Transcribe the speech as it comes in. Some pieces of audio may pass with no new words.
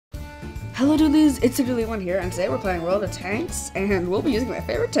Hello doodlies, it's Ep1 here, and today we're playing World of Tanks, and we'll be using my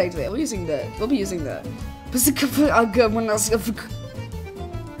favorite tank today. We'll be using the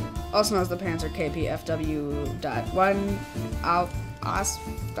also known as the Panzer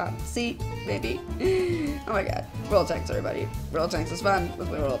KPFW.1 maybe. Oh my god. World Tanks, everybody. World Tanks is fun. Let's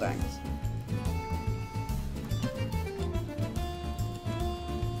play World Tanks.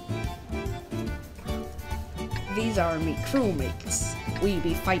 These are me crewmates. We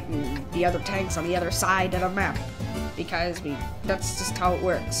be fighting the other tanks on the other side of the map. Because that's just how it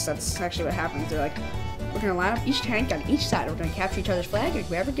works. That's actually what happens. They're like, we're gonna line up each tank on each side. We're gonna capture each other's flag, and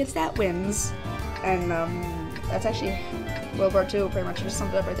whoever gets that wins. And that's actually World War II, pretty much. Just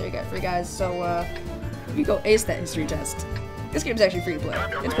summed it up right there for you guys. So you go ace that history test. This game's actually free to play.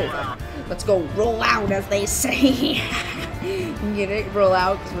 It's pretty fun. Let's go roll out, as they say. Get it? Roll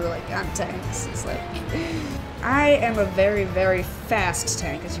out, because we're like on tanks. It's like, I am a very, very fast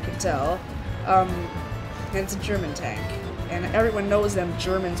tank, as you can tell. And it's a German tank. And everyone knows them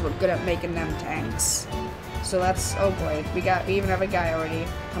Germans were good at making them tanks. So that's, oh boy, we even have a guy already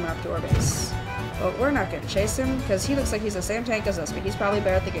coming up to our base. But we're not gonna chase him, because he looks like he's the same tank as us, but he's probably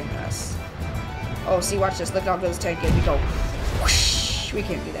better at the game than us. Oh, see, watch this. Look how good this tank is. We go whoosh. We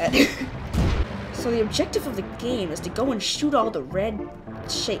can't do that. So the objective of the game is to go and shoot all the red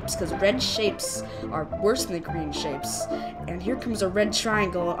shapes, because red shapes are worse than the green shapes. And here comes a red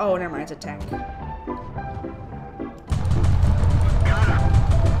triangle. Oh, never mind, it's a tank.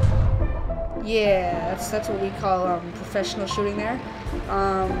 Yeah, that's what we call professional shooting there.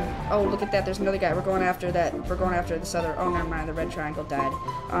 Oh, look at that. There's another guy. We're going after that. We're going after this other. Oh, never mind. The red triangle died.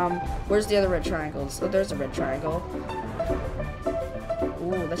 Where's the other red triangles? Oh, there's a red triangle.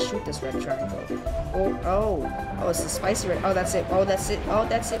 Ooh, let's shoot this red triangle. Oh, it's the spicy red. Oh, that's it. Oh, that's it. Oh,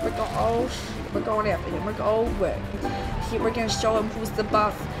 that's it. We're going after him. We're gonna show him who's the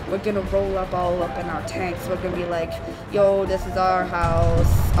buff. We're gonna roll up all up in our tanks. We're gonna be like, yo, this is our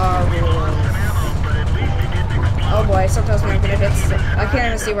house, our rules. Oh boy, sometimes when I'm gonna hit, I can't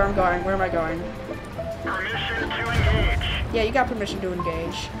even see where I'm going. Where am I going? Permission to engage. Yeah, you got permission to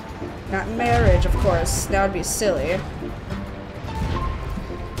engage. Not in marriage, of course. That would be silly.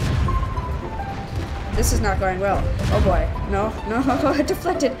 This is not going well. Oh boy. No.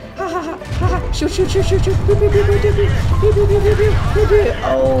 Deflected. Ha ha ha ha. Shoot.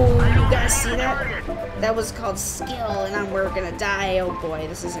 Oh, you guys see that? That was called skill, and we're gonna die. Oh boy,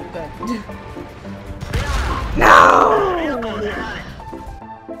 this isn't good. No!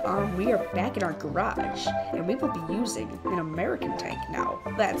 We are back in our garage, and we will be using an American tank now.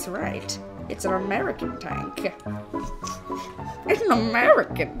 That's right. It's an American tank. It's an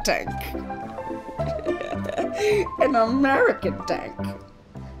American tank. An American tank.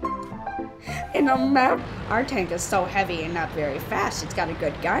 Our tank is so heavy and not very fast. It's got a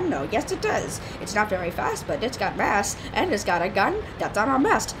good gun, though. Yes, it does. It's not very fast, but it's got mass, and it's got a gun that's on our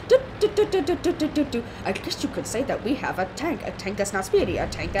mast. I guess you could say that we have a tank that's not speedy, a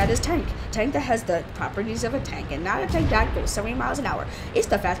tank that is tank that has the properties of a tank, and not a tank that goes 70 miles an hour. It's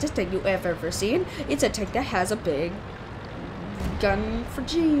the fastest tank you have ever seen. It's a tank that has a big gun for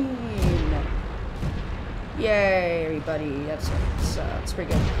Gene. Yay, everybody. That's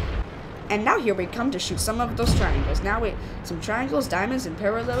pretty good. And now here we come to shoot some of those triangles. Now some triangles, diamonds, and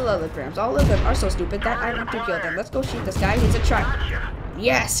parallelograms. All of them are so stupid that I want to kill them. Let's go shoot this guy. He's a triangle.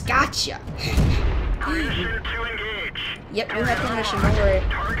 Yes, gotcha. Permission to engage. Yep, you have permission. Don't worry.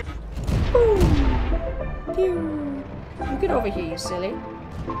 Boom. Pew. You get over here, you silly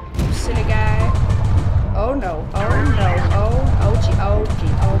guy. Oh no. Oh gee. Oh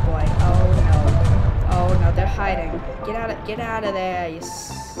boy. Oh no, they're hiding. Get out of there, you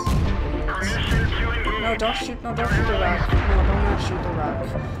No, don't shoot the rock. No, do not shoot the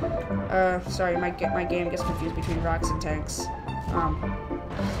rock. Sorry, my game gets confused between rocks and tanks.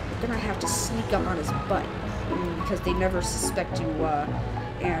 We're gonna have to sneak up on his butt, because they never suspect you,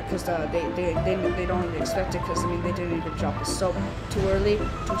 yeah, because they don't even expect it, because, I mean, they didn't even drop the soap too early,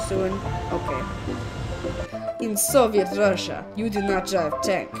 too soon. Okay. In Soviet Russia, you do not drive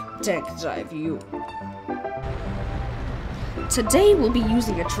tank drive you. Today we'll be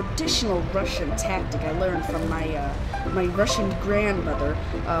using a traditional Russian tactic I learned from my Russian grandmother,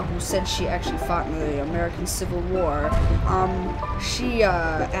 who said she actually fought in the American Civil War. She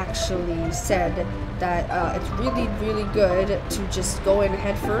actually said that it's really, really good to just go in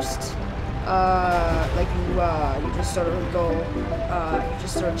head first. Like you just sort of go, you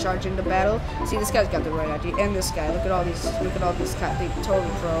just sort of charge into battle. See, this guy's got the right idea, and this guy. Look at all these guys. They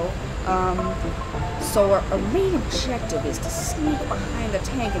totally pro. So our main objective is to sneak behind the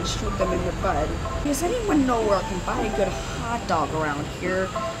tank and shoot them in the butt. Does anyone know where I can buy a good hot dog around here?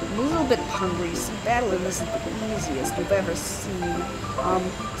 I'm a little bit hungry, so battling isn't the easiest we've ever seen.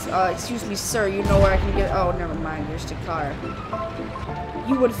 Excuse me, sir, you know where I can get— oh, never mind, there's the car.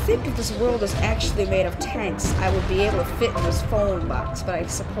 You would think if this world is actually made of tanks, I would be able to fit in this phone box, but I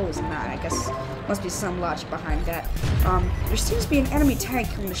suppose not. I guess must be some logic behind that. There seems to be an enemy tank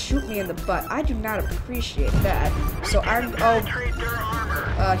coming to shoot me in the butt. I do not appreciate that. So I'm— oh,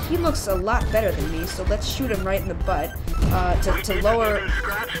 he looks a lot better than me, so let's shoot him right in the butt. To lower—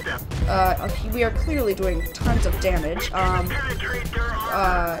 we are clearly doing tons of damage.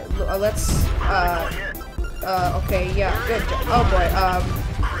 Let's— okay, yeah, good job. Oh boy,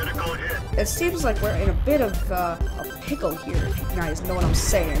 it seems like we're in a bit of a pickle here, if you guys know what I'm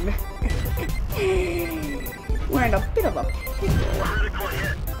saying. We're in a bit of a pickle.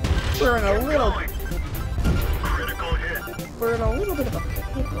 We're in a little bit of a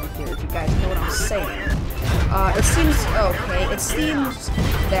pickle here, if you guys know what I'm saying. It seems— okay, it seems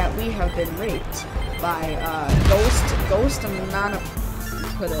that we have been raped by, Ghost Anonymous.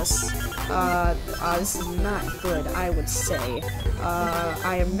 This is not good, I would say.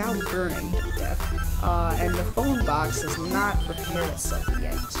 I am now burning to death, and the phone box has not prepared itself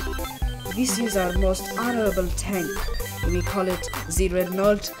yet. This is our most honorable tank. We call it the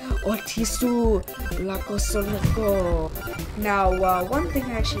Renault Otisu Lacosolco. Now, one thing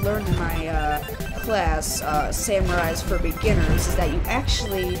I actually learned in my class, Samurais for Beginners, is that you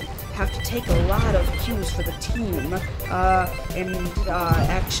actually have to take a lot of cues for the team,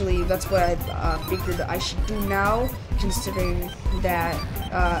 actually that's what I figured I should do now, considering that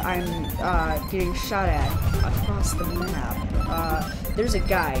I'm getting shot at across the map. There's a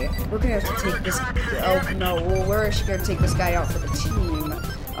guy. We're gonna have to take this— oh no, well, we're actually gonna take this guy out for the team.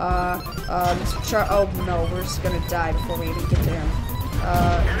 Let's try— oh no, we're just gonna die before we even get to him.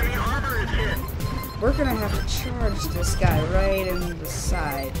 We're gonna have to charge this guy right in the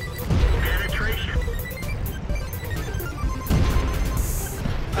side.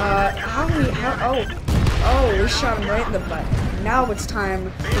 Oh, we shot him right in the butt. Now it's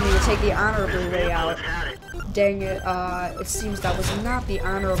time for me to take the honorable way out. Dang it, it seems that was not the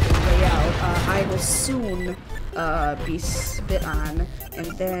honorable way out. I will soon, be spit on and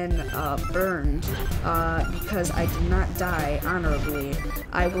then, burned, because I did not die honorably.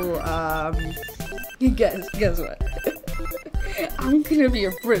 I will, guess what? I'm gonna be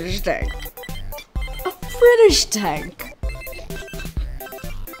a British tank. A British tank!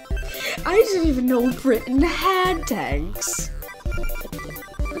 I didn't even know Britain had tanks.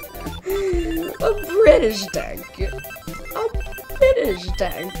 A British tank. A British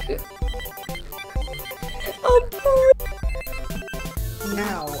tank.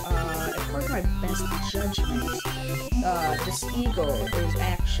 Now, according to my best judgment, this eagle is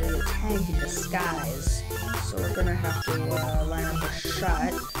actually a tank in disguise. So we're gonna have to line up a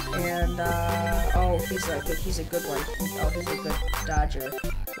shot, and oh, he's a good one. Oh, he's a good dodger.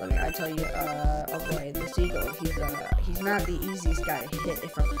 I tell you, oh boy, this eagle, he's not the easiest guy to hit,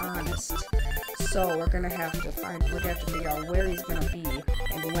 if I'm honest. So we're gonna have to figure out where he's gonna be,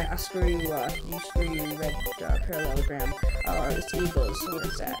 and when— screw you, red parallelogram. This eagle, so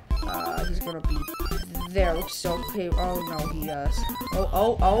where's that? He's gonna be there, which is okay. Oh no, he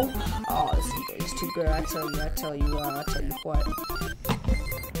oh, this eagle is too good. I tell you what.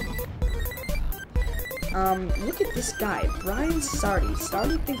 Look at this guy, Brian Sardi.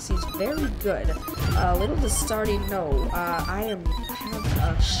 Sardi thinks he's very good. Little does Sardi know, I have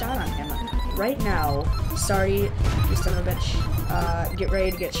a shot on him right now. Sardi, you son of a bitch, get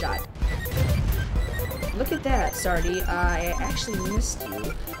ready to get shot. Look at that, Sardi. I actually missed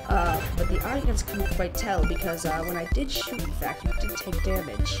you, but the audience couldn't quite tell because when I did shoot, in fact, you did take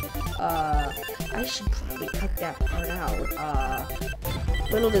damage. I should probably cut that part out.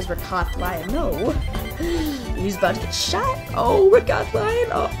 Little does Rakoth Lion know. He's about to get shot. Oh, Rakoth Lion.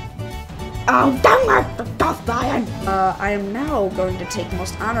 Oh, damn it, Rakoth Lion. I am now going to take the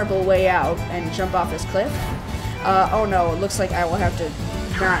most honorable way out and jump off this cliff. Oh no, it looks like I will have to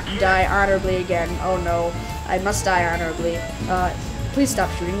not die honorably again. Oh no, I must die honorably. Please stop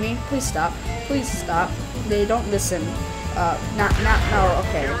shooting me. Please stop. Please stop. They don't listen. No,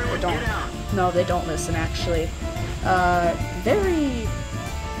 okay. They don't. No, they don't listen, actually.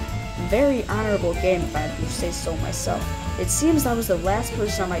 Very honorable game, if I do say so myself. It seems I was the last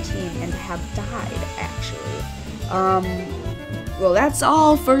person on my team and have died, actually. Well, that's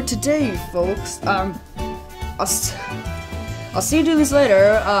all for today, folks. I'll see you guys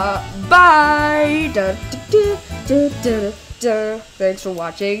later. Bye! Thanks for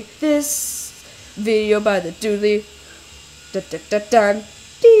watching this Video by the Doodly. Da da da da.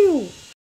 Doo.